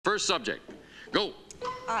First subject, go.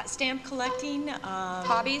 Stamp collecting.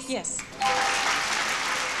 Hobbies? Yes.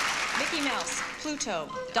 Mickey Mouse, Pluto,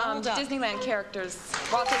 Donald Duck. Disneyland characters.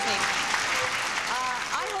 Walt Disney.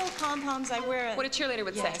 I hold pom-poms. I wear. What a cheerleader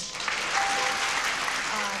would say.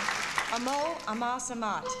 Amo, amas,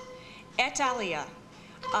 amat. Et alia.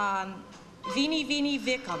 Vini, vini,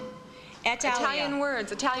 vicum. Et alia. Italian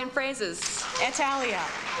words, Italian phrases. Et alia.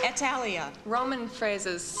 Et alia. Roman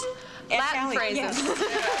phrases. Et Latin alia, phrases. yes.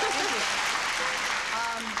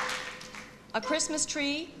 A Christmas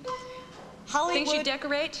tree. Hollywood. Things you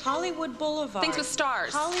decorate. Hollywood Boulevard. Things with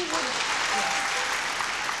stars. Hollywood. Yes.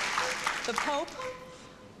 The Pope.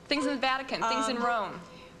 Things in the Vatican. Things in Rome.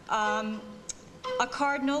 A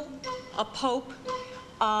cardinal. A pope.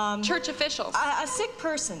 Church officials. A sick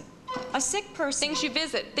person. A sick person. Things you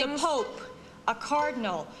visit. The Pope. A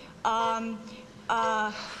cardinal. Oh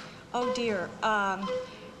dear.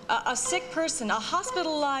 A sick person. A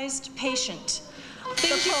hospitalized patient. The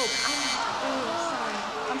Pope. Sorry.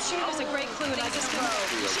 I'm sure there's a great clue, and I just don't know.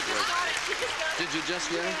 Did you just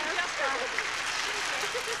get it?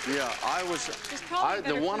 Yeah,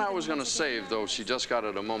 the one I was going to save, though she just got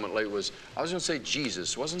it a moment late, was I was going to say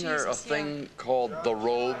Jesus. Wasn't there a thing called the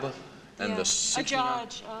robe and the seeking? A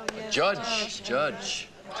judge. Oh, yes. Judge.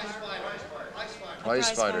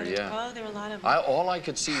 Prize fighter, yeah. Oh, there were a lot of them. All I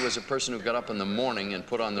could see was a person who got up in the morning and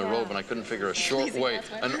put on the robe, and I couldn't figure a short way.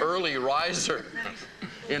 An early riser.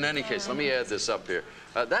 In any case, let me add this up here.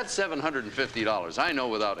 That's $750. I know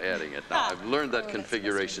without adding it. Now, I've learned that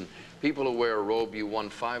configuration. People who wear a robe, you won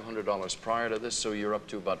 $500 prior to this, so you're up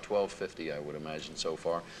to about $1,250, I would imagine, so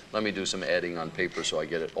far. Let me do some adding on paper so I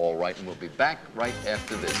get it all right, and we'll be back right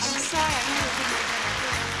after this. I'm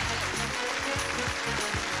sorry.